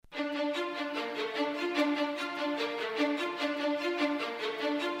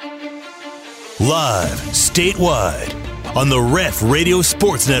Live, statewide, on the Ref Radio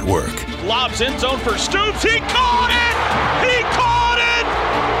Sports Network. Lobs end zone for Stoops. He caught it! He caught it!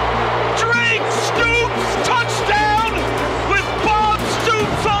 Drake Stoops, touchdown with Bob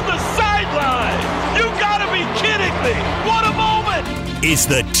Stoops on the sideline. You gotta be kidding me. What a moment. It's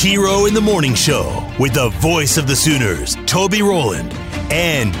the T-Row in the Morning Show with the voice of the Sooners, Toby Rowland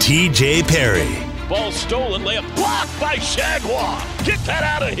and TJ Perry. Ball stolen, layup blocked by Shagwa. Get that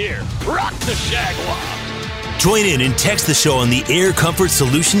out of here. Rock the Shagwa. Join in and text the show on the Air Comfort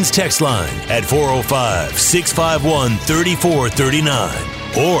Solutions text line at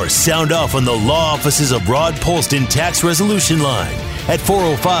 405-651-3439. Or sound off on the law offices of Rod Polston Tax Resolution line at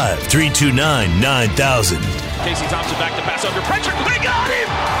 405-329-9000. Casey Thompson back to pass under pressure. They got him!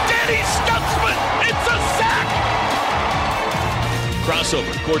 Danny Stutzman! It's a sack!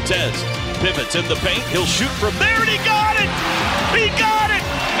 Crossover. Cortez pivots in the paint. He'll shoot from there, and he got it! He got it!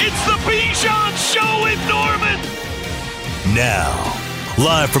 It's the Bijan Show in Norman! Now,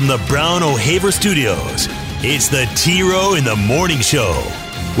 live from the Brown O'Haver Studios, it's the T-Row in the Morning Show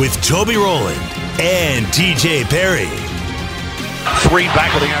with Toby Rowland and TJ Perry. Three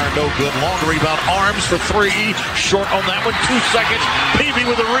back of the iron, no good. Long rebound, Arms for three. Short on that one, 2 seconds. Peavy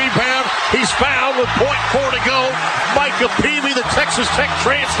with a rebound. He's fouled with .4 to go. Micah Peavy, the Texas Tech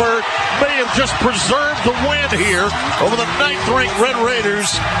transfer, may have just preserved the win here over the 9th-ranked Red Raiders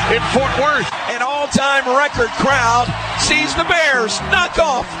in Fort Worth. An all-time record crowd sees the Bears knock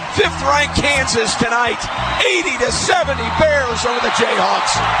off 5th-ranked Kansas tonight. 80-70 Bears over the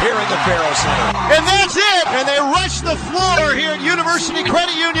Jayhawks here in the Farrell Center. And that's it! And they rush the floor here at University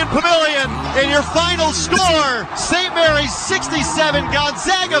Credit Union Pavilion. And your final score, St. Mary's 67,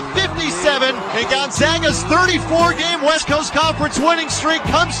 Gonzaga 57. And Gonzaga's 34-game West Coast Conference winning streak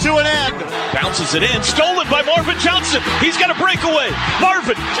comes to an end. Bounces it in, stolen by Marvin Johnson. He's got a breakaway.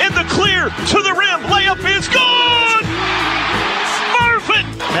 Marvin in the clear to the rim. Layup is good! Marvin!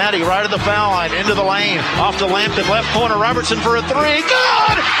 Maddie right at the foul line, into the lane, off to Lampton, left corner, Robertson for a three.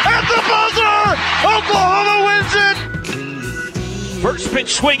 Good! At the buzzer! Oklahoma wins it! First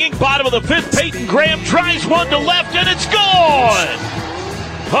pitch swinging, bottom of the 5th. Peyton Graham tries one to left, and it's gone!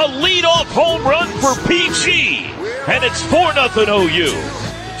 A leadoff home run for PG, and it's 4-0 OU.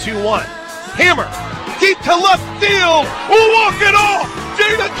 2-1. Hammer. Deep to left field. Walk it off.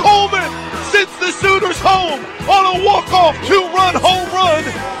 Jada Coleman sends the Sooners home on a walk-off 2-run home run.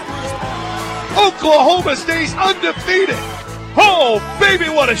 Oklahoma stays undefeated. Oh, baby,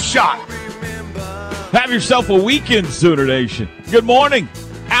 what a shot. Have yourself a weekend, Sooner Nation. Good morning.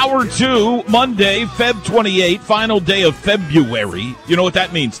 Hour 2, Monday, Feb 28, final day of February. You know what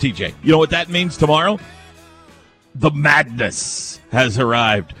that means, TJ? You know what that means tomorrow? The madness has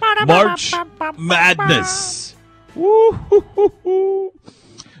arrived. March Madness. Woo-hoo-hoo-hoo.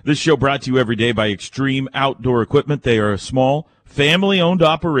 This show brought to you every day by Extreme Outdoor Equipment. They are a small, family-owned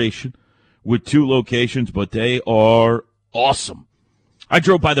operation with 2 locations, but they are awesome. I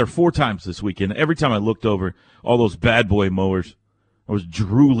drove by there 4 times this weekend. Every time I looked over all those bad boy mowers, I was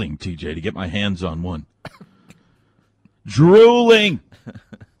drooling, TJ, to get my hands on one. Drooling.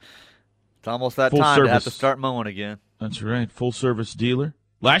 It's almost that Full time service. to have to start mowing again. That's right. Full service dealer.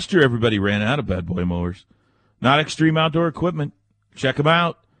 Last year, everybody ran out of bad boy mowers. Not Extreme Outdoor Equipment. Check them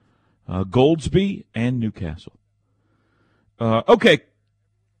out. Goldsby and Newcastle. Okay.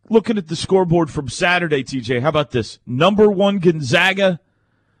 Looking at the scoreboard from Saturday, TJ, how about this? Number 1 Gonzaga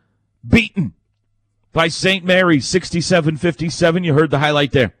beaten by St. Mary's 67-57. You heard the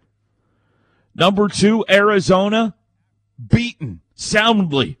highlight there. Number 2 Arizona beaten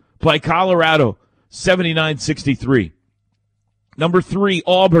soundly by Colorado 79-63. Number 3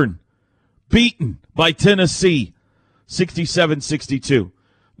 Auburn beaten by Tennessee 67-62.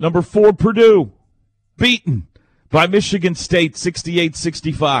 Number 4 Purdue beaten by Michigan State,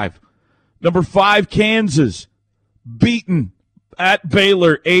 68-65. Number 5, Kansas, beaten at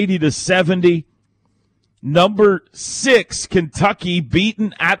Baylor, 80-70. Number 6, Kentucky,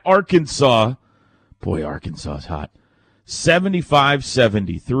 beaten at Arkansas. Boy, Arkansas is hot.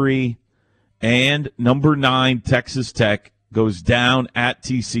 75-73. And number 9, Texas Tech, goes down at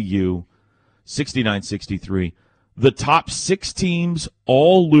TCU, 69-63. The top 6 teams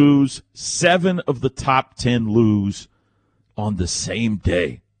all lose. 7 of the top 10 lose on the same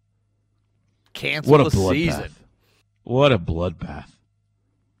day. Cancel What a the season. bloodbath. What a bloodbath.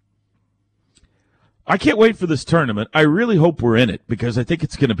 I can't wait for this tournament. I really hope we're in it because I think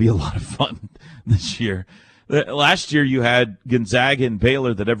it's going to be a lot of fun this year. Last year you had Gonzaga and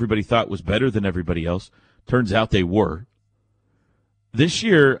Baylor that everybody thought was better than everybody else. Turns out they were. This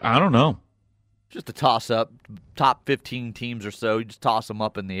year, I don't know. Just a toss-up, top 15 teams or so. You just toss them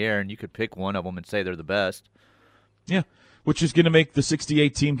up in the air, and you could pick one of them and say they're the best. Yeah, which is going to make the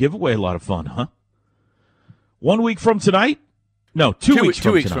 68-team giveaway a lot of fun, huh? 1 week from tonight? No, 2 weeks from tonight.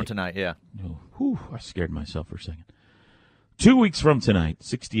 2 weeks from tonight, yeah. Oh, whew, I scared myself for a second. 2 weeks from tonight,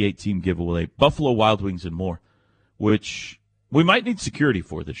 68-team giveaway, Buffalo Wild Wings and more, which we might need security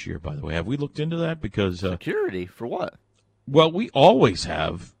for this year, by the way. Have we looked into that? Because security? For what? Well, we always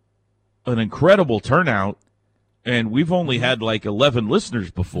have an incredible turnout, and we've only had like 11 listeners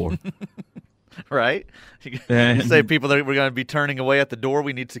before. Right? You say people that we're going to be turning away at the door,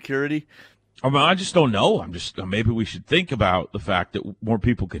 we need security? I mean, I just don't know. Maybe we should think about the fact that more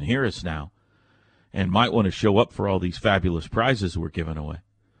people can hear us now and might want to show up for all these fabulous prizes we're giving away.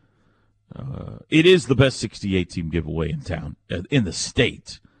 It is the best 68-team giveaway in town, in the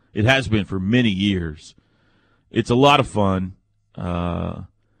state. It has been for many years. It's a lot of fun.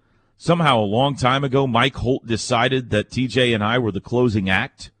 Somehow a long time ago, Mike Holt decided that TJ and I were the closing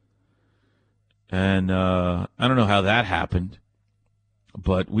act. And I don't know how that happened,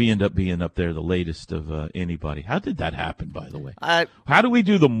 but we end up being up there the latest of anybody. How did that happen, by the way? How do we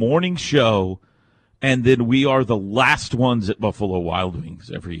do the morning show, and then we are the last ones at Buffalo Wild Wings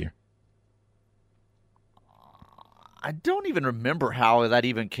every year? I don't even remember how that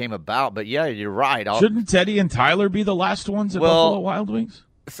even came about, but yeah, you're right. Shouldn't Teddy and Tyler be the last ones at Buffalo Wild Wings?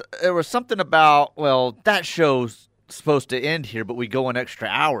 There was something about, that show's supposed to end here, but we go an extra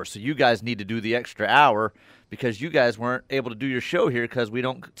hour, so you guys need to do the extra hour because you guys weren't able to do your show here because we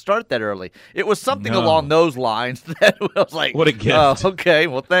don't start that early. It was something along those lines that I was like, what a gift. Oh, okay,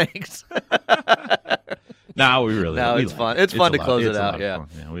 well, thanks. No, it's fun. It's fun to close it out, yeah.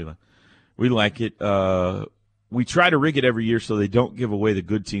 We like it. We try to rig it every year so they don't give away the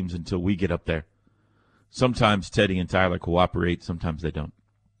good teams until we get up there. Sometimes Teddy and Tyler cooperate, sometimes they don't.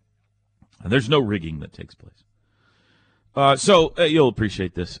 And there's no rigging that takes place. So you'll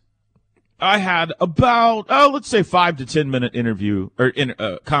appreciate this. I had about, let's say 5 to 10 minute interview or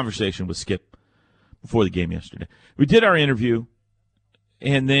conversation with Skip before the game yesterday. We did our interview,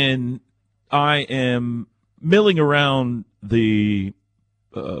 and then I am milling around the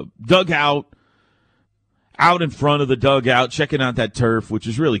dugout, out in front of the dugout, checking out that turf, which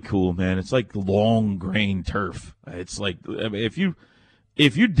is really cool, man. It's like long grain turf. It's like, I mean,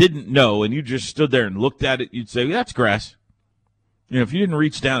 if you didn't know and you just stood there and looked at it, you'd say, that's grass. You know, if you didn't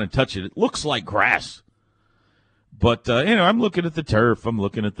reach down and touch it, it looks like grass. But, I'm looking at the turf. I'm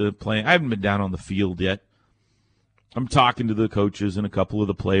looking at the play. I haven't been down on the field yet. I'm talking to the coaches and a couple of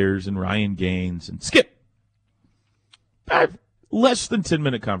the players and Ryan Gaines and Skip. I have less than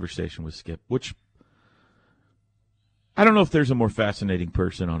 10-minute conversation with Skip, which I don't know if there's a more fascinating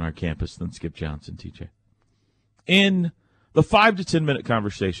person on our campus than Skip Johnson, TJ. In the 5 to 10-minute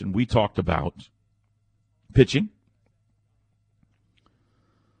conversation, we talked about pitching,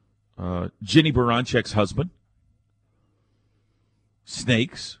 Jenny Baranczyk's husband,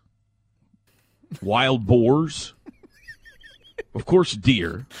 snakes, wild boars, of course,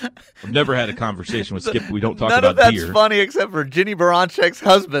 deer. I've never had a conversation with Skip. We don't talk about deer. None of that's funny except for Jenny Baranczyk's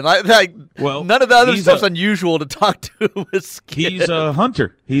husband. None of the other stuff's unusual to talk to with Skip. He's a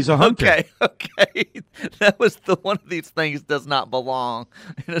hunter. Okay. That was one of these things does not belong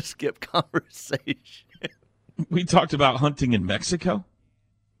in a Skip conversation. We talked about hunting in Mexico.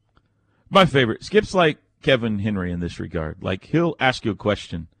 My favorite. Skip's like Kevin Henry in this regard. Like, he'll ask you a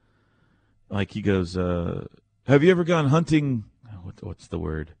question. Like, he goes, have you ever gone hunting? What's the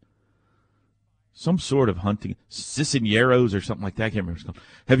word? Some sort of hunting. Cisneros or something like that. I can't remember what it's called.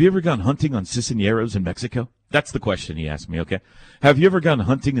 Have you ever gone hunting on Cisneros in Mexico? That's the question he asked me, okay? Have you ever gone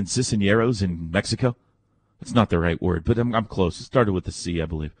hunting in Cisneros in Mexico? That's not the right word, but I'm close. It started with a C, I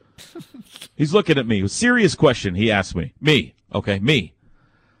believe. He's looking at me. It was a serious question he asked me. Me.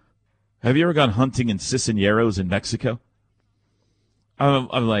 Have you ever gone hunting in Cisneros in Mexico?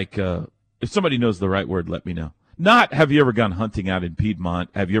 I'm like, if somebody knows the right word, let me know. Not have you ever gone hunting out in Piedmont?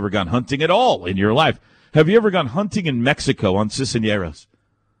 Have you ever gone hunting at all in your life? Have you ever gone hunting in Mexico on Cisneros?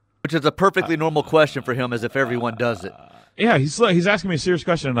 Which is a perfectly normal question for him, as if everyone does it. Yeah, he's asking me a serious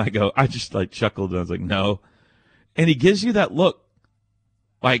question, and I just chuckled, and I was like, no. And he gives you that look,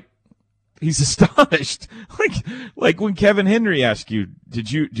 like he's astonished, like when Kevin Henry asks you, do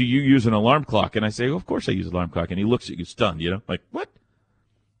you use an alarm clock? And I say, well, of course I use an alarm clock, and he looks at you stunned, like what?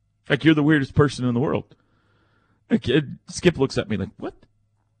 Like you're the weirdest person in the world. Like, Skip looks at me like, what?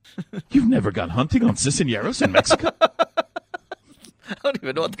 You've never gone hunting on Cisneros in Mexico? I don't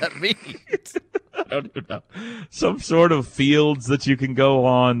even know what that means. I don't even know. Some sort of fields that you can go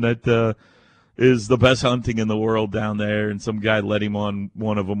on that is the best hunting in the world down there, and some guy let him on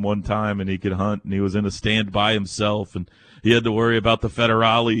one of them one time, and he could hunt, and he was in a stand by himself, and he had to worry about the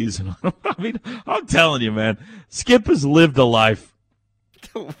federales. And I mean, I'm telling you, man, Skip has lived a life.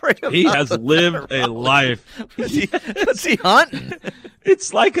 He has lived a life. What's he hunting?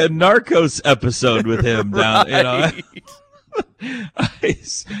 It's like a Narcos episode with him down, you know.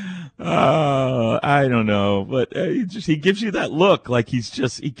 I don't know, but he gives you that look like he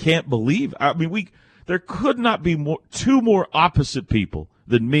can't believe. I mean, there could not be two more opposite people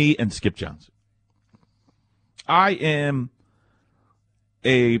than me and Skip Johnson. I am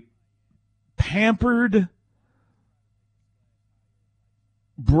a pampered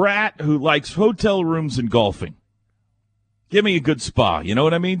brat who likes hotel rooms and golfing. Give me a good spa. You know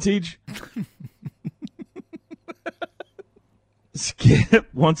what I mean, Teej?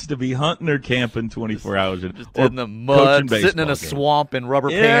 Skip wants to be hunting or camping 24 hours just in the mud, sitting in a swamp in rubber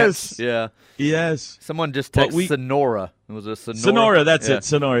pants. Yeah. Yes. Someone just texted Sonora. It was a Sonora. Sonora, that's it.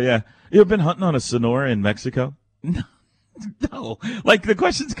 Sonora, yeah. You ever been hunting on a Sonora in Mexico? No. Like, the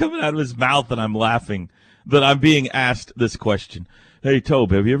question's coming out of his mouth, and I'm laughing that I'm being asked this question. Hey,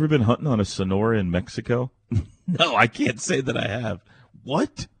 Tobe, have you ever been hunting on a Sonora in Mexico? No, I can't say that I have.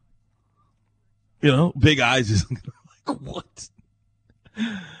 What? You know, big eyes is like, what?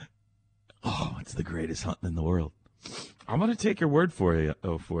 Oh, it's the greatest hunting in the world. I'm going to take your word for it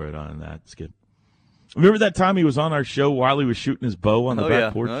on that, Skip. Remember that time he was on our show while he was shooting his bow on the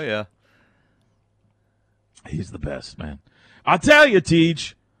back porch? Oh, yeah. He's the best, man. I'll tell you,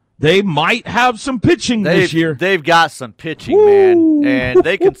 Teej, they might have some pitching this year. They've got some pitching, man, and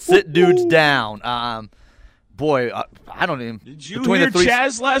they can sit dudes down. Boy, I don't even. Did you hear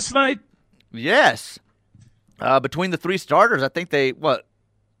Chaz last night? Yes. Between the three starters, I think they,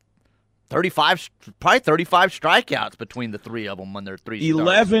 35 strikeouts between the three of them when they're three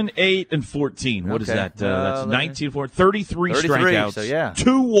 11, 8, and 14. What is that? That's 19, 33 strikeouts. So, yeah.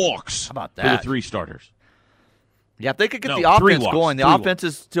 2 walks. How about that? For the 3 starters. Yeah, if they could get the offense going, the offense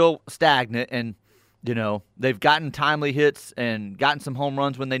is still stagnant, and, you know, they've gotten timely hits and gotten some home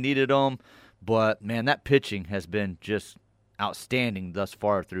runs when they needed them. But, man, that pitching has been just outstanding thus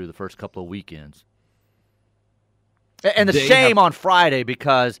far through the first couple of weekends. And the shame on Friday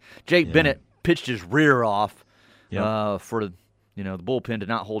because Jake Bennett pitched his rear off for, you know, the bullpen did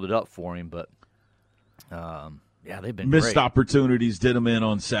not hold it up for him. But, they've been missed great. Opportunities did them in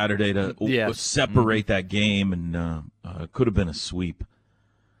on Saturday to separate that game, and could have been a sweep.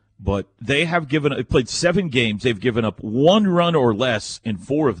 But they have played 7 games. They've given up 1 run or less in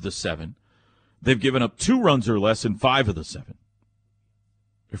 4 of the 7. They've given up 2 runs or less in 5 of the 7.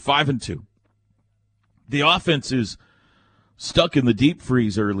 They're 5-2. The offense is stuck in the deep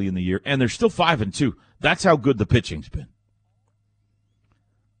freeze early in the year, and they're still 5-2. That's how good the pitching's been.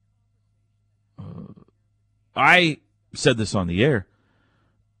 I said this on the air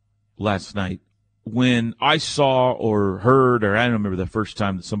last night. When I saw or heard, or I don't remember the first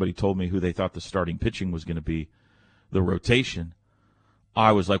time that somebody told me who they thought the starting pitching was going to be, the rotation,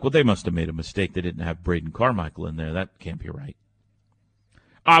 I was like, well, they must have made a mistake. They didn't have Braden Carmichael in there. That can't be right.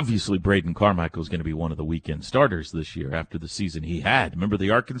 Obviously, Braden Carmichael is going to be one of the weekend starters this year after the season he had. Remember the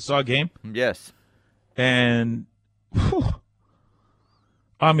Arkansas game? Yes. And,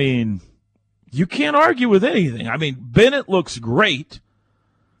 I mean, you can't argue with anything. I mean, Bennett looks great.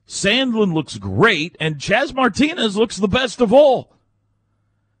 Sandlin looks great. And Chaz Martinez looks the best of all.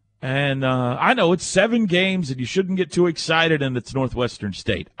 And I know it's 7 games and you shouldn't get too excited, and it's Northwestern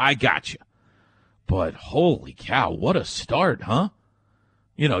State. I got you. But holy cow, what a start, huh?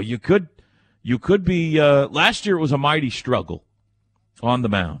 You know, you could be last year it was a mighty struggle on the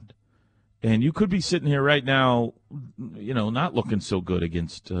mound. And you could be sitting here right now, you know, not looking so good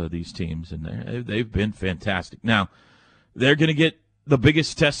against these teams, and they've been fantastic. Now, they're going to get the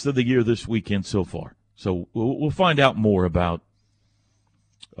biggest test of the year this weekend so far. So we'll find out more about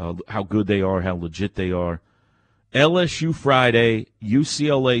how good they are, how legit they are. LSU Friday,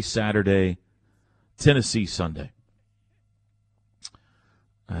 UCLA Saturday, Tennessee Sunday.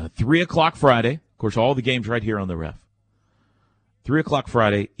 3 o'clock Friday. Of course, all the games right here on the Ref. 3 o'clock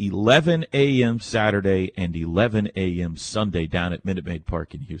Friday, 11 a.m. Saturday, and 11 a.m. Sunday down at Minute Maid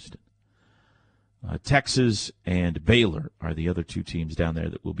Park in Houston. Texas and Baylor are the other 2 teams down there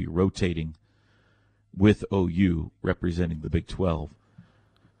that will be rotating with OU representing the Big 12.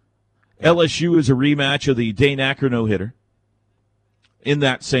 LSU is a rematch of the Dane Acker no-hitter in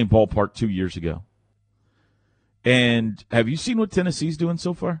that same ballpark 2 years ago. And have you seen what Tennessee's doing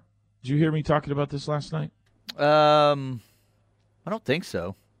so far? Did you hear me talking about this last night? I don't think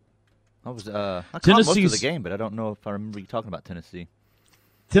so. I caught most of the game, but I don't know if I remember you talking about Tennessee.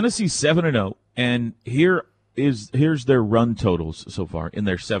 Tennessee's 7-0. And here's their run totals so far in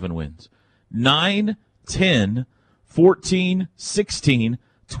their 7 wins. 9, 10, 14, 16,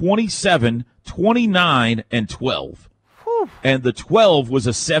 27, 29, and 12. Whew. And the 12 was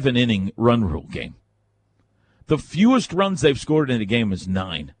a 7-inning run rule game. The fewest runs they've scored in a game is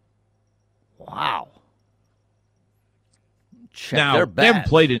 9. Wow. Now, they haven't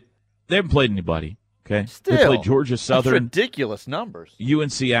played anybody. Okay, Still, they played Georgia Southern, that's ridiculous numbers.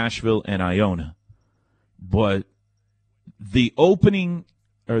 UNC Asheville, and Iona. But the opening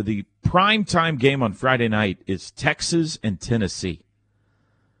or the primetime game on Friday night is Texas and Tennessee.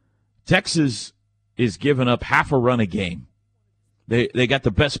 Texas is giving up half a run a game. They got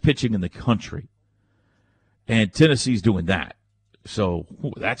the best pitching in the country, and Tennessee's doing that. So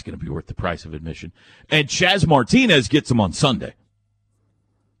that's going to be worth the price of admission. And Chaz Martinez gets them on Sunday.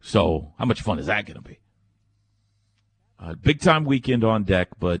 So how much fun is that going to be? Big-time weekend on deck.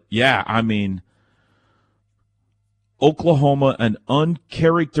 But, yeah, I mean, Oklahoma, an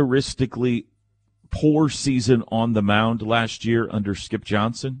uncharacteristically poor season on the mound last year under Skip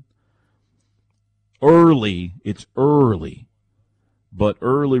Johnson. It's early, but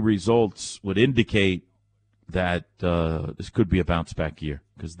early results would indicate that this could be a bounce-back year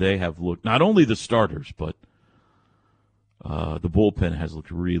because they have looked, not only the starters, but the bullpen has looked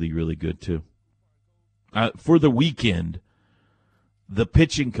really, really good too. For the weekend, the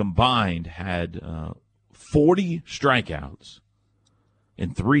pitching combined had 40 strikeouts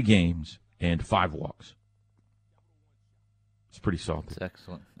in 3 games and 5 walks. It's pretty solid. It's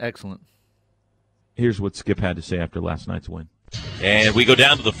excellent. Excellent. Here's what Skip had to say after last night's win. And we go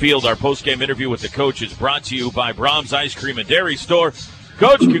down to the field. Our post-game interview with the coach is brought to you by Brahms Ice Cream and Dairy Store.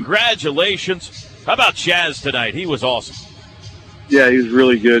 Coach, congratulations. How about Chaz tonight? He was awesome. Yeah, he was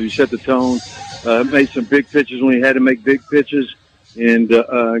really good. He set the tone, made some big pitches when he had to make big pitches, and got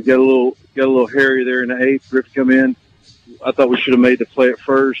a little hairy there in the 8th. Griffin come in. I thought we should have made the play at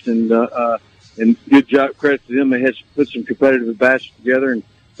first, and good job. Credit to them. They had to put some competitive at-bats together,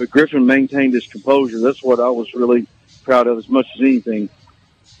 but Griffin maintained his composure. That's what I was really proud of as much as anything.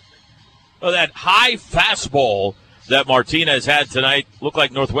 Well, that high fastball that Martinez had tonight looked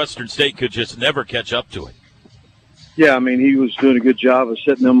like Northwestern State could just never catch up to it. Yeah, I mean, he was doing a good job of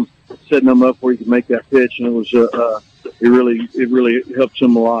setting them up where he could make that pitch, and it was it really helped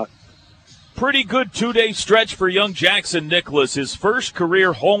him a lot. Pretty good 2-day stretch for young Jackson Nicholas, his first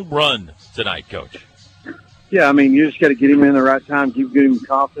career home run tonight, Coach. Yeah, I mean, you just got to get him in the right time, keep getting him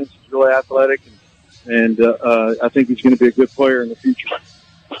confidence. He's really athletic, and I think he's going to be a good player in the future.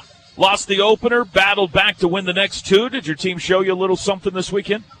 Lost the opener, battled back to win the next 2. Did your team show you a little something this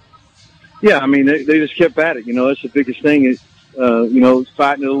weekend? Yeah, I mean, they just kept at it. You know, that's the biggest thing is,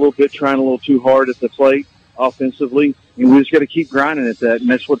 fighting it a little bit, trying a little too hard at the plate offensively. And we just got to keep grinding at that. And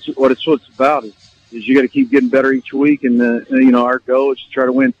that's what it's about is you got to keep getting better each week. And, our goal is to try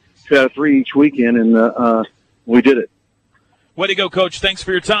to win 2 out of 3 each weekend. And we did it. Way to go, Coach. Thanks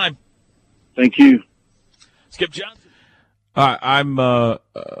for your time. Thank you. Skip Johnson. I'm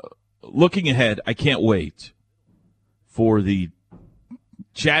looking ahead. I can't wait for the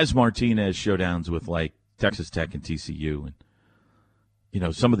Chaz Martinez showdowns with like Texas Tech and TCU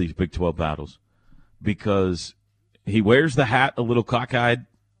and, some of these Big 12 battles because he wears the hat a little cockeyed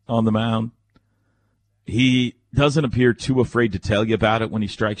on the mound. He doesn't appear too afraid to tell you about it when he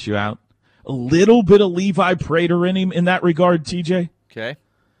strikes you out. A little bit of Levi Prater in him in that regard, TJ. Okay.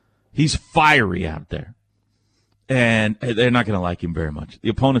 He's fiery out there. And they're not going to like him very much. The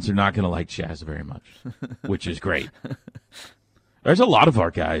opponents are not going to like Chaz very much, which is great. There's a lot of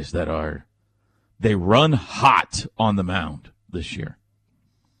our guys that they run hot on the mound this year,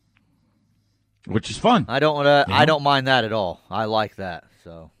 which is fun. I don't mind that at all. I like that.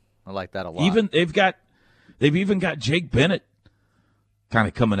 So I like that a lot. They've even got Jake Bennett kind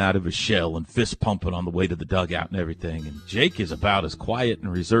of coming out of his shell and fist pumping on the way to the dugout and everything. And Jake is about as quiet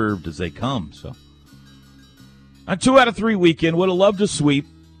and reserved as they come. So a 2 out of 3 weekend. Would have loved to sweep.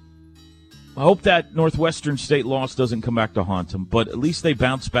 I hope that Northwestern State loss doesn't come back to haunt them, but at least they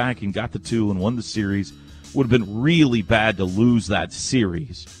bounced back and got the 2 and won the series. Would have been really bad to lose that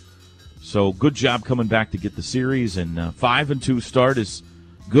series. So good job coming back to get the series, and 5-2 start is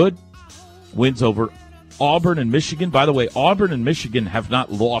good. Wins over Auburn and Michigan. By the way, Auburn and Michigan have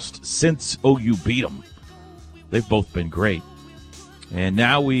not lost since OU beat them. They've both been great. And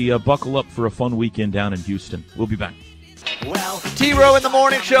now we buckle up for a fun weekend down in Houston. We'll be back. T-Row in the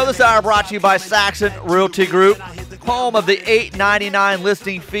Morning Show this hour brought to you by Saxon Realty Group, home of the $8.99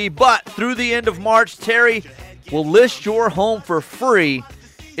 listing fee. But through the end of March, Terry will list your home for free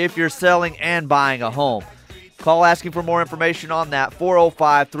if you're selling and buying a home. Call asking for more information on that,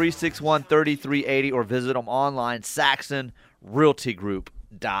 405-361-3380, or visit them online,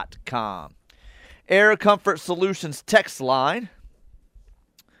 SaxonRealtyGroup.com. Air Comfort Solutions text line.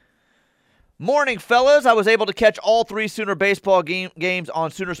 Morning, fellas. I was able to catch all 3 Sooner baseball games on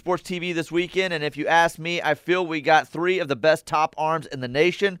Sooner Sports TV this weekend, and if you ask me, I feel we got 3 of the best top arms in the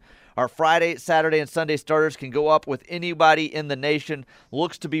nation. Our Friday, Saturday, and Sunday starters can go up with anybody in the nation.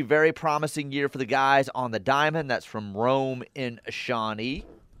 Looks to be very promising year for the guys on the diamond. That's from Rome in Shawnee.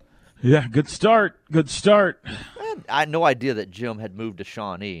 Yeah, good start. Good start. I had no idea that Jim had moved to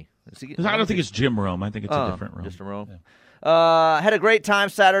Shawnee. I don't think it's Jim Rome. I think it's a different Rome. Just a Rome. Yeah. Had a great time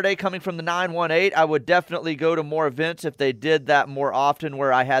Saturday coming from the 918. I would definitely go to more events if they did that more often,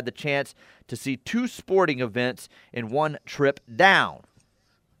 where I had the chance to see 2 sporting events in one trip down.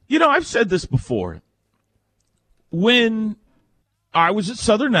 You know, I've said this before. When I was at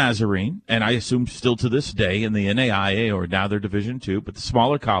Southern Nazarene, and I assume still to this day in the NAIA, or now they're Division II, but the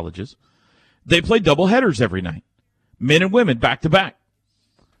smaller colleges, they play double headers every night, men and women back to back.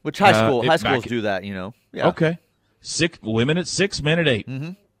 Which high schools do that, you know. Yeah. Okay. Women at 6, men at 8.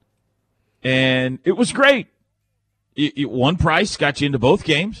 Mm-hmm. And it was great. One price got you into both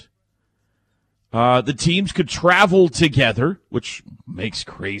games. The teams could travel together, which makes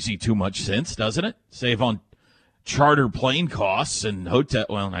crazy too much sense, doesn't it? Save on charter plane costs and hotel.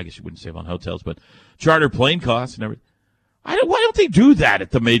 Well, I guess you wouldn't save on hotels, but charter plane costs and everything. Why don't they do that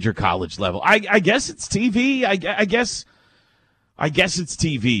at the major college level? I guess it's TV. I guess it's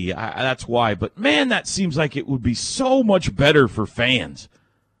TV. That's why. But, man, that seems like it would be so much better for fans.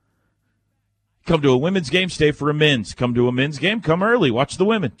 Come to a women's game, stay for a men's. Come to a men's game, come early, watch the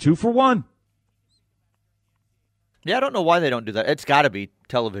women. 2 for 1. Yeah, I don't know why they don't do that. It's got to be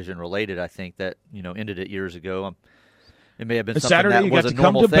television related, I think, that, ended it years ago. It may have been something Saturday, that was a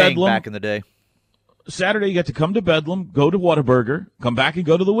normal thing back in the day. Saturday, you get to come to Bedlam, go to Whataburger, come back and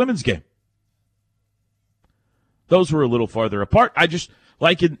go to the women's game. Those were a little farther apart. I just,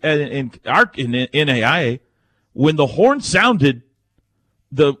 like in NAIA, when the horn sounded,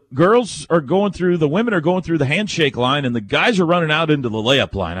 the women are going through the handshake line, and the guys are running out into the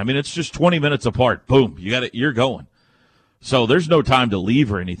layup line. I mean, it's just 20 minutes apart. Boom, you're going. So there's no time to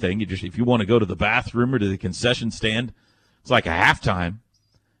leave or anything. If you want to go to the bathroom or to the concession stand, it's like a halftime.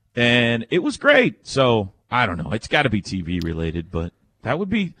 And it was great. So I don't know. It's got to be TV related, but that would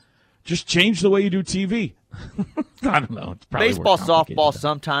be just change the way you do TV. I don't know. It's probably baseball, softball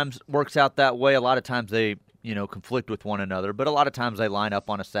sometimes works out that way. A lot of times they, conflict with one another, but a lot of times they line up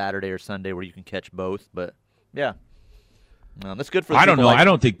on a Saturday or Sunday where you can catch both. But yeah, that's good for. I don't know. I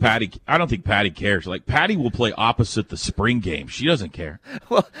don't think Patty cares. Like, Patty will play opposite the spring game. She doesn't care.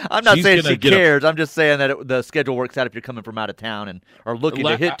 Well, I'm not saying she cares. I'm just saying that the schedule works out if you're coming from out of town and are looking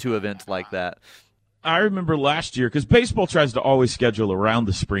to hit 2 events like that. I remember last year, because baseball tries to always schedule around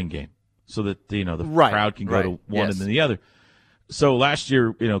the spring game so that the crowd can go to one and then the other. So last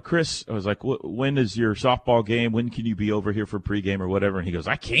year, Chris, I was like, when is your softball game? When can you be over here for pregame or whatever? And he goes,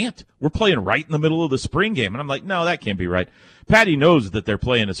 I can't. We're playing right in the middle of the spring game. And I'm like, no, that can't be right. Patty knows that they're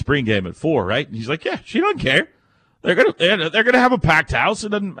playing a spring game at 4, right? And he's like, yeah, she doesn't care. They're gonna have a packed house.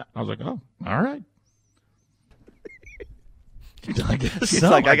 And I was like, oh, all right. I guess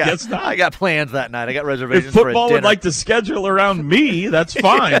not. I got plans that night. I got reservations. If football for a dinner. would like to schedule around me, that's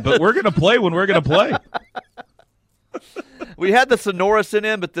fine. But we're gonna play when we're gonna play. We had the Sonora sent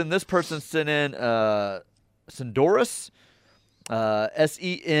in, but then this person sent in Sendoros,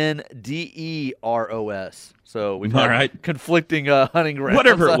 Senderos. So we've had conflicting hunting grounds.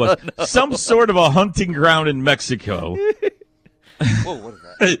 Whatever it was. Some sort of a hunting ground in Mexico. Whoa, what is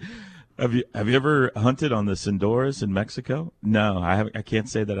that? Have you ever hunted on the Sendoros in Mexico? No, I haven't. I can't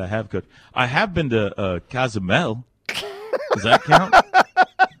say that I have. Coach, I have been to Cozumel. Does that count?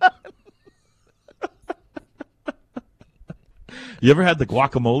 You ever had the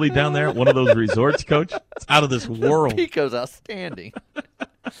guacamole down there at one of those resorts, Coach? It's out of this world. Pico's outstanding.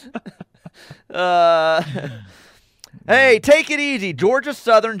 Hey, take it easy. Georgia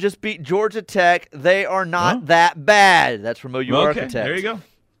Southern just beat Georgia Tech. They are not that bad. That's from OU Architects. There you go.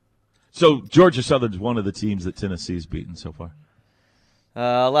 So Georgia Southern's one of the teams that Tennessee's beaten so far.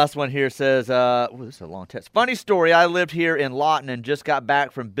 Last one here says, this is a long text. Funny story. I lived here in Lawton and just got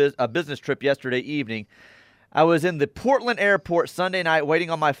back from a business trip yesterday evening. I was in the Portland airport Sunday night waiting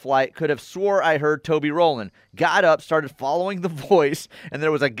on my flight. Could have swore I heard Toby Rowland. Got up, started following the voice, and there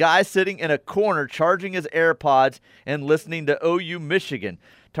was a guy sitting in a corner charging his AirPods and listening to OU Michigan.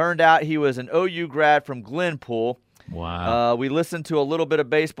 Turned out he was an OU grad from Glenpool. Wow. We listened to a little bit of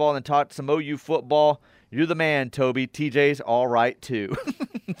baseball and talked some OU football. You're the man, Toby. TJ's all right, too.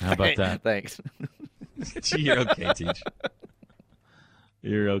 How about that? Thanks. You're okay, Teach.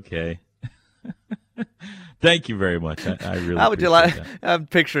 You're okay. Thank you very much. I really. How would you like? That. I'm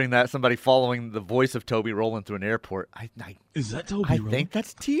picturing that somebody following the voice of Toby Rowland through an airport. Is that Toby? I think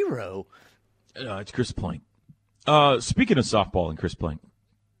that's T-Row. It's Chris Plank. Speaking of softball and Chris Plank,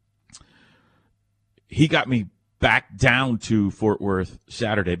 he got me back down to Fort Worth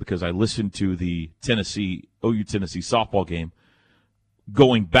Saturday because I listened to the OU Tennessee softball game,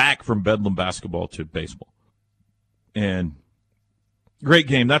 going back from Bedlam basketball to baseball, and great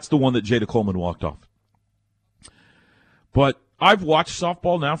game. That's the one that Jada Coleman walked off. But I've watched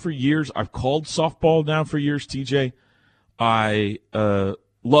softball now for years. I've called softball now for years, TJ. I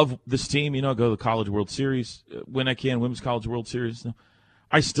love this team. I go to the College World Series when I can, Women's College World Series.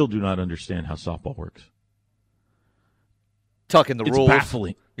 I still do not understand how softball works. Tucking the rules. It's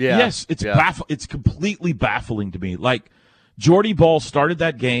baffling. Yeah. Yes, it's It's completely baffling to me. Like, Jordy Ball started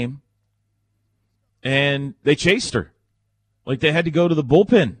that game, and they chased her. Like, they had to go to the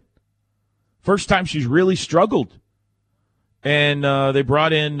bullpen. First time she's really struggled. And they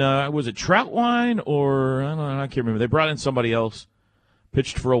brought in, was it Troutwine or, I don't know, I can't remember. They brought in somebody else,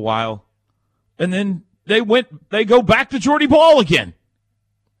 pitched for a while. And then they go back to Jordy Ball again.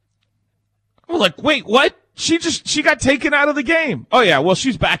 I'm like, wait, what? She got taken out of the game. Oh, yeah, well,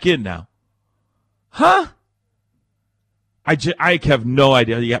 she's back in now. Huh? I have no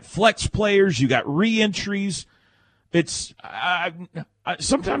idea. You got flex players, you got re-entries. It's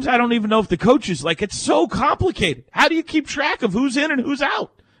sometimes I don't even know if the coaches, like, it's so complicated. How do you keep track of who's in and who's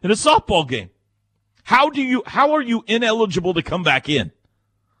out in a softball game? How are you ineligible to come back in?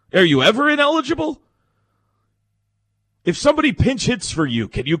 Are you ever ineligible? If somebody pinch hits for you,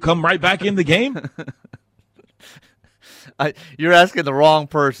 can you come right back in the game? You're asking the wrong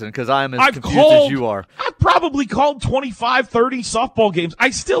person because I'm as confused as you are. I've probably called 25, 30 softball games. I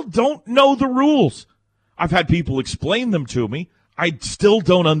still don't know the rules. I've had people explain them to me. I still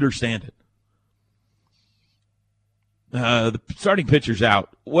don't understand it. The starting pitcher's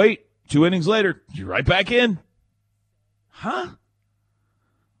out. Wait, 2 innings later, you're right back in. Huh?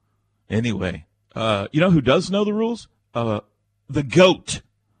 Anyway, you know who does know the rules? The GOAT.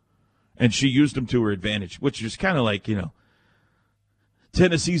 And she used them to her advantage, which is kind of like,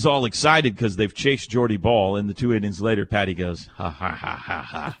 Tennessee's all excited because they've chased Jordy Ball, and the 2 innings later, Patty goes, ha, ha, ha, ha,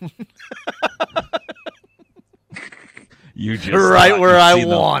 ha. You just right where I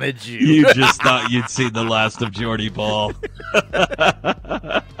wanted you. You just thought you'd seen the last of Jordy Ball.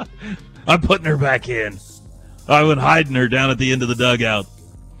 I'm putting her back in. I was hiding her down at the end of the dugout.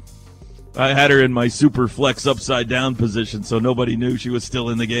 I had her in my super flex upside down position so nobody knew she was still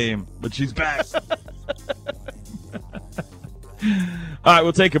in the game. But she's back. All right,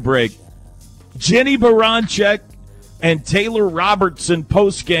 we'll take a break. Jenny Baranczyk and Taylor Robertson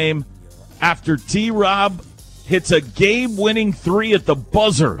postgame after T-Rob hits a game-winning 3 at the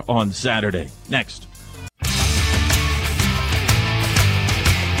buzzer on Saturday. Next.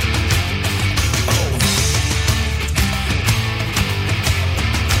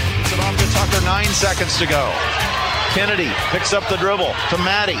 It's off to Tucker, 9 seconds to go. Kennedy picks up the dribble to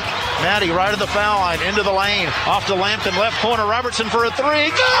Maddie. Maddie right at the foul line, into the lane, off to Lampton, left corner, Robertson for a 3. Good!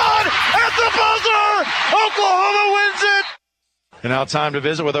 At the buzzer! Oklahoma wins it! And now time to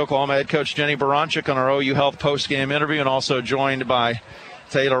visit with Oklahoma head coach Jenny Baranczyk on our OU Health post-game interview, and also joined by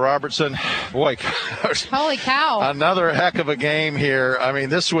Taylor Robertson. Boy, holy cow. Another heck of a game here. I mean,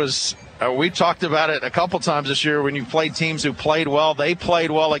 this was we talked about it a couple times this year when you played teams who played well. They played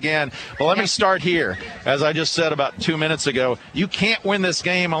well again. But let me start here. As I just said about 2 minutes ago, you can't win this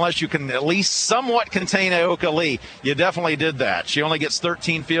game unless you can at least somewhat contain Aoka Lee. You definitely did that. She only gets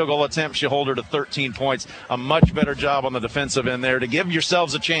 13 field goal attempts. You hold her to 13 points. A much better job on the defensive end there to give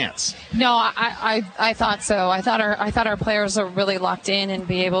yourselves a chance. No, I thought so. I thought our players are really locked in and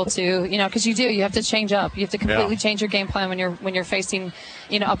be able to, because you have to change up. You have to completely change your game plan when you're facing,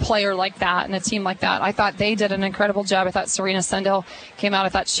 a player like that and a team like that. I thought they did an incredible job. I thought Serena Sendell came out. I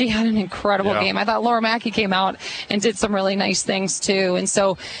thought she had an incredible game. I thought Laura Mackey came out and did some really nice things too. And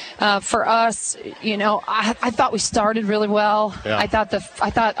so for us, I thought we started really well. Yeah. I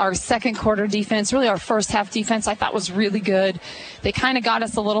thought our second quarter defense, really our first half defense, I thought was really good. They kind of got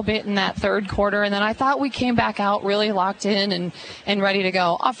us a little bit in that third quarter, and then I thought we came back out really locked in and ready to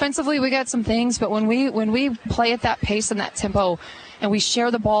go. Offensively, we got some things, but when we play at that pace and that tempo, and we share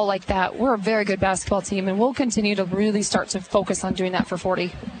the ball like that, we're a very good basketball team, and we'll continue to really start to focus on doing that for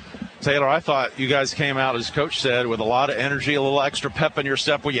 40. Taylor, I thought you guys came out, as Coach said, with a lot of energy, a little extra pep in your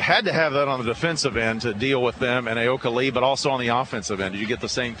step. Well, you had to have that on the defensive end to deal with them and Aoka Lee, but also on the offensive end. Did you get the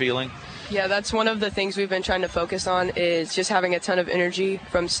same feeling? Yeah, that's one of the things we've been trying to focus on is just having a ton of energy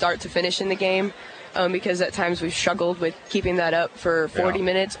from start to finish in the game. because at times we've struggled with keeping that up for 40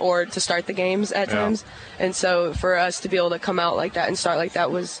 minutes or to start the games at times. And so for us to be able to come out like that and start like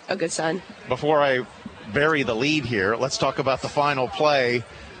that was a good sign. Before I bury the lead here, let's talk about the final play.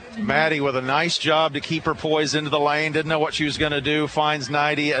 Maddie with a nice job to keep her poised into the lane, didn't know what she was going to do, finds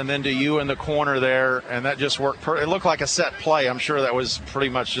 90, and then to you in the corner there, and that just worked. It looked like a set play. I'm sure that was pretty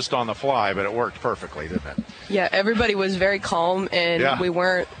much just on the fly, but it worked perfectly, didn't it? Yeah, everybody was very calm, and we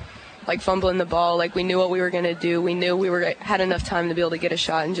weren't like fumbling the ball. Like, we knew what we were going to do. We knew we had enough time to be able to get a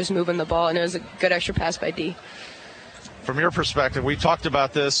shot and just moving the ball, and it was a good extra pass by D. From your perspective, we talked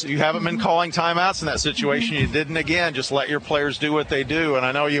about this. You haven't been calling timeouts in that situation. You didn't again. Just let your players do what they do. And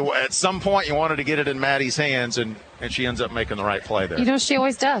I know you at some point you wanted to get it in Maddie's hands, and she ends up making the right play there. You know, she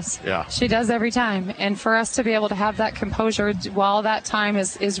always does. Yeah. She does every time. And for us to be able to have that composure while that time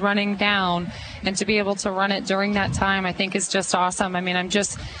is running down and to be able to run it during that time, I think is just awesome. I mean,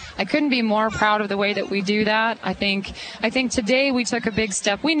 I couldn't be more proud of the way that we do that. I think today we took a big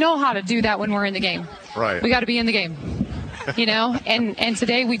step. We know how to do that when we're in the game. Right. We got to be in the game. You know, and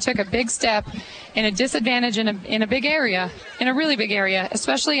today we took a big step in a disadvantage in a big area, in a really big area,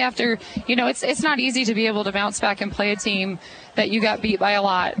 especially after, you know, it's not easy to be able to bounce back and play a team that you got beat by a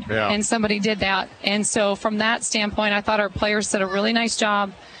lot. Yeah. And somebody did that. And so from that standpoint, I thought our players did a really nice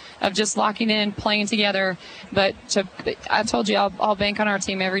job of just locking in, playing together. But I told you I'll bank on our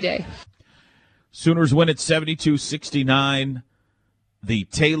team every day. Sooners win at 72-69. The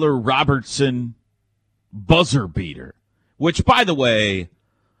Taylor Robertson buzzer beater. Which, by the way,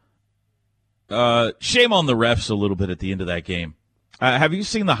 shame on the refs a little bit at the end of that game. Have you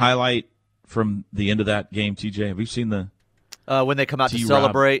seen the highlight from the end of that game, TJ? Have you seen the when they come out to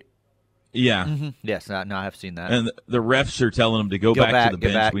celebrate? Yeah. Mm-hmm. Yes, no, I have seen that. And the refs are telling them to go back to the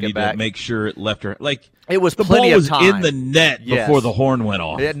bench. We need to make sure it left her. Like, it was the plenty ball was of time in the net before the horn went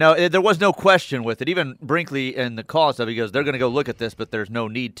off. No, there was no question with it. Even Brinkley in the call stuff, he goes, they're going to go look at this, but there's no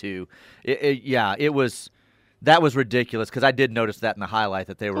need to. It was. That was ridiculous because I did notice that in the highlight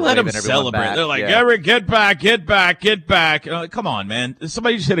that they were let them everyone celebrate. Back. They're like, Eric, get back. Come on, man.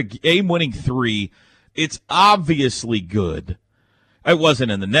 Somebody just hit a game-winning three. It's obviously good. It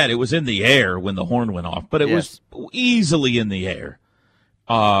wasn't in the net. It was in the air when the horn went off, but it was easily in the air.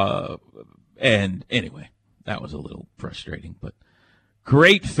 And anyway, that was a little frustrating, but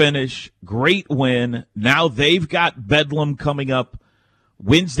great finish, great win. Now they've got Bedlam coming up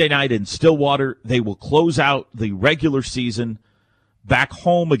Wednesday night in Stillwater. They will close out the regular season back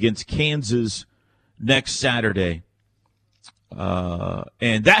home against Kansas next Saturday.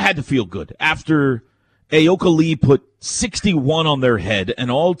 And that had to feel good. After Aoka Lee put 61 on their head,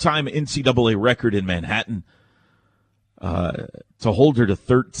 an all-time NCAA record in Manhattan, to hold her to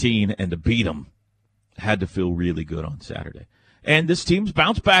 13 and to beat them had to feel really good on Saturday. And this team's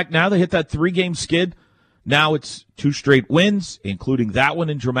bounced back now. They hit that 3-game skid. Now it's 2 straight wins, including that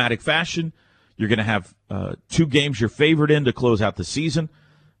one in dramatic fashion. You're going to have 2 games you're favored in to close out the season.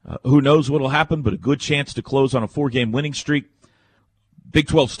 Who knows what will happen, but a good chance to close on a 4-game winning streak. Big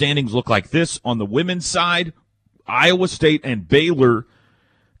 12 standings look like this. On the women's side, Iowa State and Baylor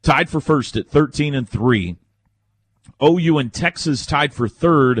tied for first at 13-3. OU and Texas tied for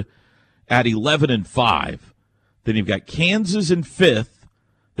third at 11-5. Then you've got Kansas in fifth.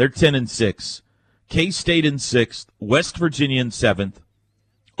 They're 10-6. K-State in 6th, West Virginia in 7th,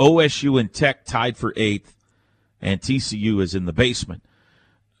 OSU and Tech tied for 8th, and TCU is in the basement.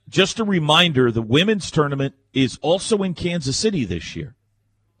 Just a reminder, the women's tournament is also in Kansas City this year.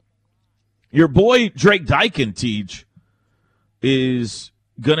 Your boy Drake Dykin, Teej, is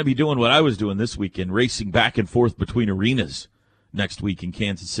going to be doing what I was doing this weekend, racing back and forth between arenas next week in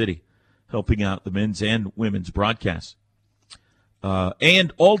Kansas City, helping out the men's and women's broadcasts.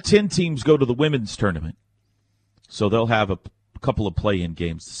 And all 10 teams go to the women's tournament. So they'll have a couple of play-in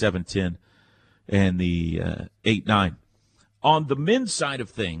games, the 7-10 and the 8-9. On the men's side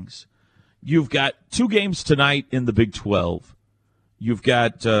of things, you've got 2 games tonight in the Big 12. You've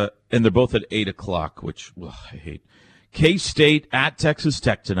got, and they're both at 8 o'clock, which I hate. K-State at Texas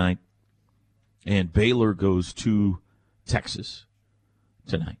Tech tonight, and Baylor goes to Texas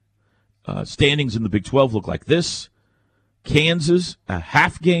tonight. Standings in the Big 12 look like this. Kansas, a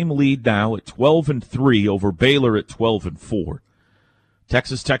half-game lead now at 12-3 over Baylor at 12-4.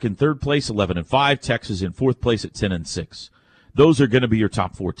 Texas Tech in third place, 11-5. Texas in fourth place at 10-6. Those are going to be your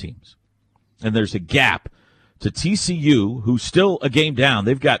top 4 teams. And there's a gap to TCU, who's still a game down.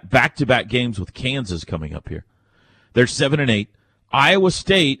 They've got back-to-back games with Kansas coming up here. They're 7-8. Iowa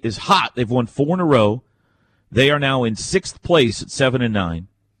State is hot. They've won 4 in a row. They are now in 6th place at 7-9.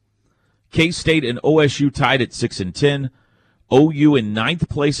 K-State and OSU tied at 6-10. OU in 9th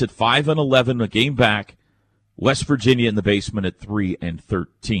place at 5-11, a game back. West Virginia in the basement at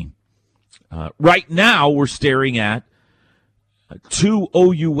 3-13. Right now, we're staring at 2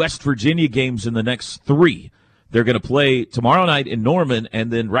 OU West Virginia games in the next 3. They're going to play tomorrow night in Norman,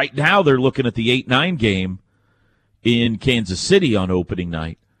 and then right now they're looking at the 8-9 game in Kansas City on opening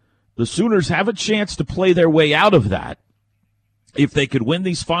night. The Sooners have a chance to play their way out of that. If they could win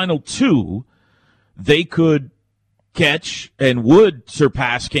these final 2, they could catch and would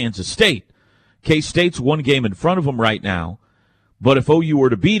surpass Kansas State. K-State's 1 game in front of them right now, but if OU were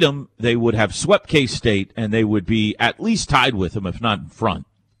to beat them, they would have swept K-State, and they would be at least tied with them, if not in front.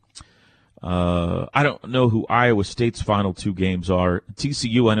 I don't know who Iowa State's final 2 games are.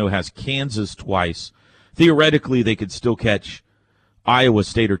 TCU, I know, has Kansas twice. Theoretically, they could still catch Iowa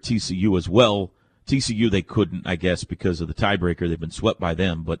State or TCU as well. TCU they couldn't, I guess, because of the tiebreaker. They've been swept by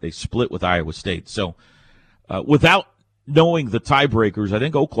them, but they split with Iowa State. So without knowing the tiebreakers, I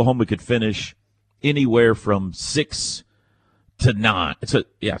think Oklahoma could finish anywhere from 6 to 9.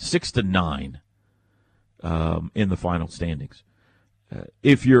 6 to 9 in the final standings.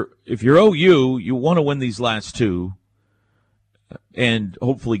 If you're OU, you want to win these last 2 and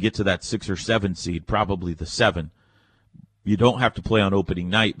hopefully get to that 6 or 7 seed, probably the 7. You don't have to play on opening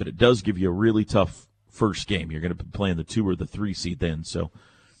night, but it does give you a really tough first game. You're going to be playing the 2 or the 3 seed then. So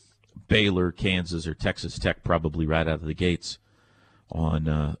Baylor, Kansas, or Texas Tech probably right out of the gates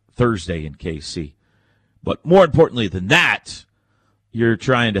on Thursday in KC. But more importantly than that, you're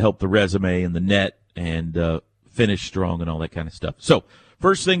trying to help the resume and the net and finish strong and all that kind of stuff. So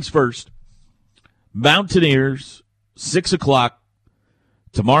first things first, Mountaineers, 6 o'clock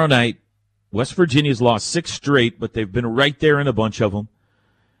tomorrow night. West Virginia's lost 6 straight, but they've been right there in a bunch of them.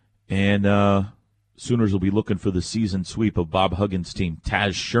 And Sooners will be looking for the season sweep of Bob Huggins' team.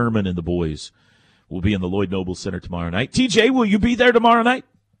 Taz Sherman and the boys will be in the Lloyd Noble Center tomorrow night. TJ, will you be there tomorrow night?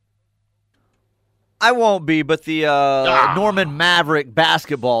 I won't be, but the Norman Maverick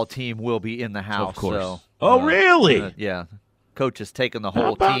basketball team will be in the house. Of course. So, really? Yeah. Coach is taking the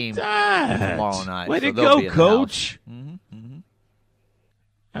whole team tomorrow night. Way to go, Coach.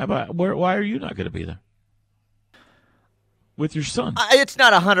 How about why are you not going to be there with your son? It's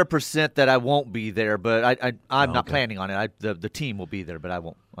not 100% that I won't be there, but I'm not planning on it. The team will be there, but I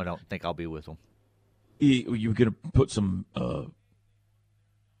won't. I don't think I'll be with them. You going to put some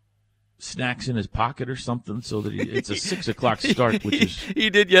snacks in his pocket or something so that it's a 6 o'clock start, which is he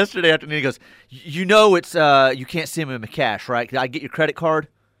did yesterday afternoon. He goes, it's you can't send him cash, right? Can I get your credit card?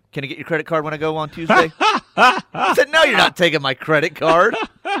 Can I get your credit card when I go on Tuesday? I said, no, you're not taking my credit card.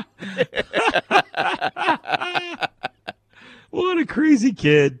 What a crazy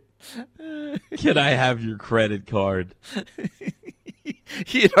kid. Can I have your credit card?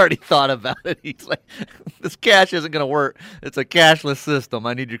 He had already thought about it. He's like, this cash isn't going to work. It's a cashless system.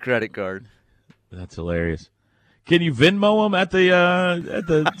 I need your credit card. That's hilarious. Can you Venmo him at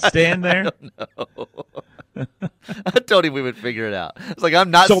the stand there? I don't know. I told him we would figure it out. It's like,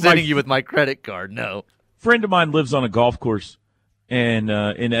 I'm not sending you with my credit card. No. Friend of mine lives on a golf course and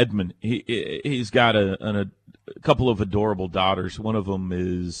in Edmond. He's got a couple of adorable daughters. One of them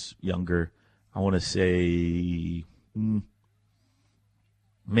is younger. I want to say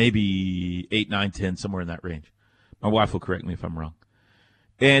maybe 8, 9, 10, somewhere in that range. My wife will correct me if I'm wrong.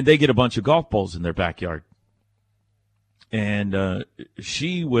 And they get a bunch of golf balls in their backyard. And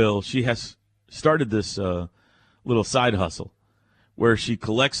she has started this little side hustle where she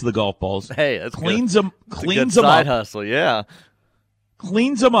collects the golf balls, cleans them side hustle, yeah.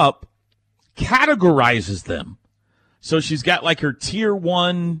 Cleans them up, categorizes them. So she's got like her tier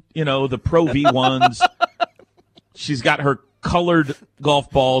 1, the Pro V1s. She's got her colored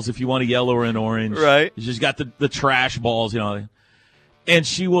golf balls, if you want a yellow or an orange. Right. She's got the trash balls, and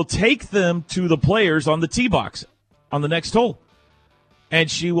she will take them to the players on the tee box on the next hole.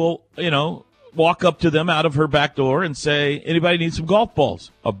 And she will, walk up to them out of her back door and say, anybody need some golf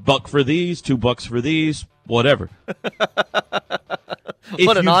balls? $1 for these, $2 for these, whatever. If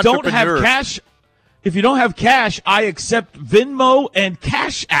you don't have cash, I accept Venmo and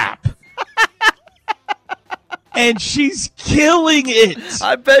Cash App. And she's killing it.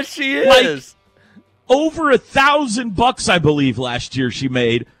 I bet she is. Like, over $1,000, I believe, last year she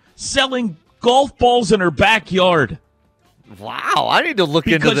made selling golf balls in her backyard. Wow, I need to look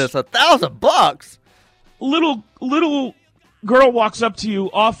into this. $1,000. Little girl walks up to you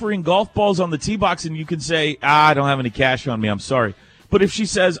offering golf balls on the tee box, and you can say, I don't have any cash on me. I'm sorry. But if she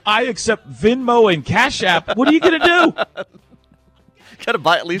says, I accept Venmo and Cash App, what are you going to do? Got to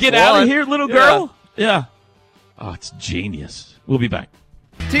buy at least Get one. Out of here, little girl. Yeah. Oh, it's genius. We'll be back.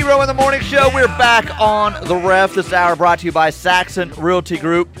 T-Row in the Morning Show. We're back on the ref this hour, brought to you by Saxon Realty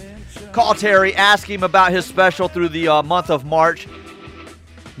Group. Call Terry, ask him about his special through the month of March.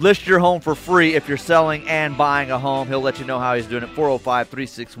 List your home for free if you're selling and buying a home. He'll let you know how he's doing it.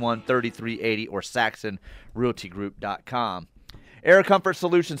 405-361-3380 or SaxonRealtyGroup.com. Air Comfort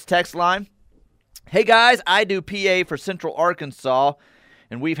Solutions text line. Hey, guys, I do PA for Central Arkansas,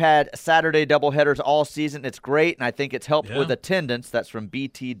 and we've had Saturday doubleheaders all season. It's great, and I think it's helped with attendance. That's from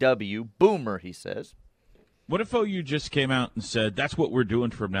BTW. Boomer, he says. What if OU just came out and said, that's what we're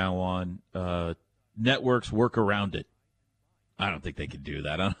doing from now on, networks work around it? I don't think they could do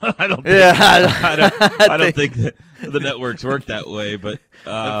that. I don't think that the networks work that way, but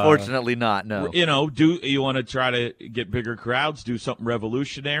unfortunately not, no. Do you want to try to get bigger crowds, do something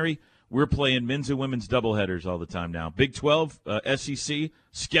revolutionary? We're playing men's and women's doubleheaders all the time now. Big 12, SEC,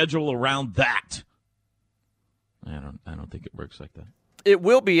 schedule around that. I don't think it works like that. It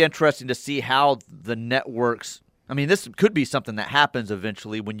will be interesting to see how the networks – I mean, this could be something that happens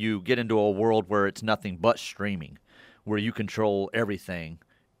eventually when you get into a world where it's nothing but streaming, where you control everything.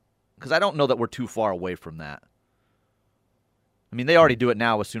 Because I don't know that we're too far away from that. I mean, they already do it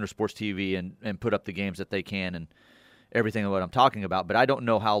now with Sooner Sports TV and put up the games that they can and everything of what I'm talking about, but I don't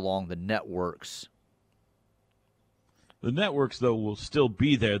know how long the networks – The networks, though, will still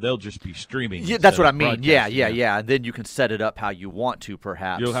be there. They'll just be streaming. Yeah, that's what I mean. Yeah. And then you can set it up how you want to,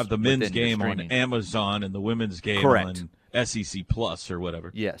 perhaps. You'll have the men's game on Amazon and the women's game on SEC Plus or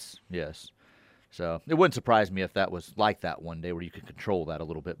whatever. Yes. So it wouldn't surprise me if that was like that one day where you could control that a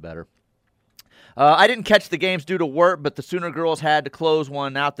little bit better. I didn't catch the games due to work, but the Sooner girls had to close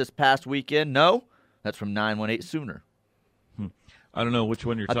one out this past weekend. No? That's from 918 Sooner. I don't know which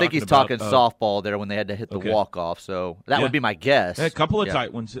one you're talking about. I think he's talking softball there when they had to hit the walk-off, so that would be my guess. A couple of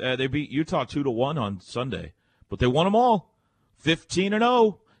tight ones. They beat Utah 2-1 on Sunday, but they won them all,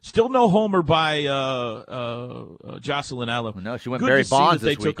 15-0. Still no homer by Jocelyn Allen. No, she went Barry Bonds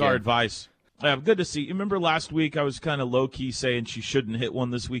this weekend. They took our advice. Good to see. You remember last week I was kind of low-key saying she shouldn't hit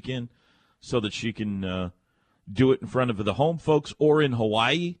one this weekend so that she can do it in front of the home folks or in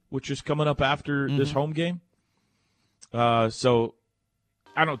Hawaii, which is coming up after this home game. So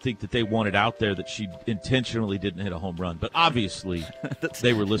I don't think that they wanted out there that she intentionally didn't hit a home run. But obviously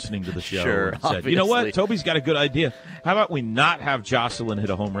they were listening to the show and said, you know what, Toby's got a good idea. How about we not have Jocelyn hit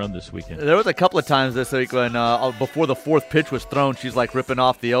a home run this weekend? There was a couple of times this week when before the fourth pitch was thrown, she's like ripping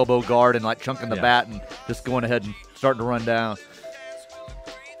off the elbow guard and like chunking the bat and just going ahead and starting to run down.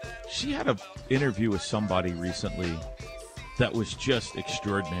 She had an interview with somebody recently that was just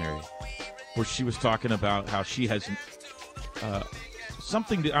extraordinary, where she was talking about how she has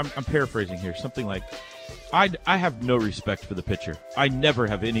something. I'm paraphrasing here. Something like, I have no respect for the pitcher. I never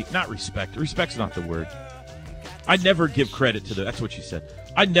have any. Not respect. Respect's not the word. I never give credit to the. That's what she said.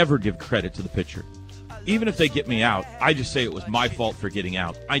 I never give credit to the pitcher. Even if they get me out, I just say it was my fault for getting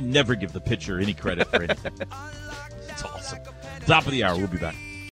out. I never give the pitcher any credit for anything. It's awesome. Top of the hour. We'll be back.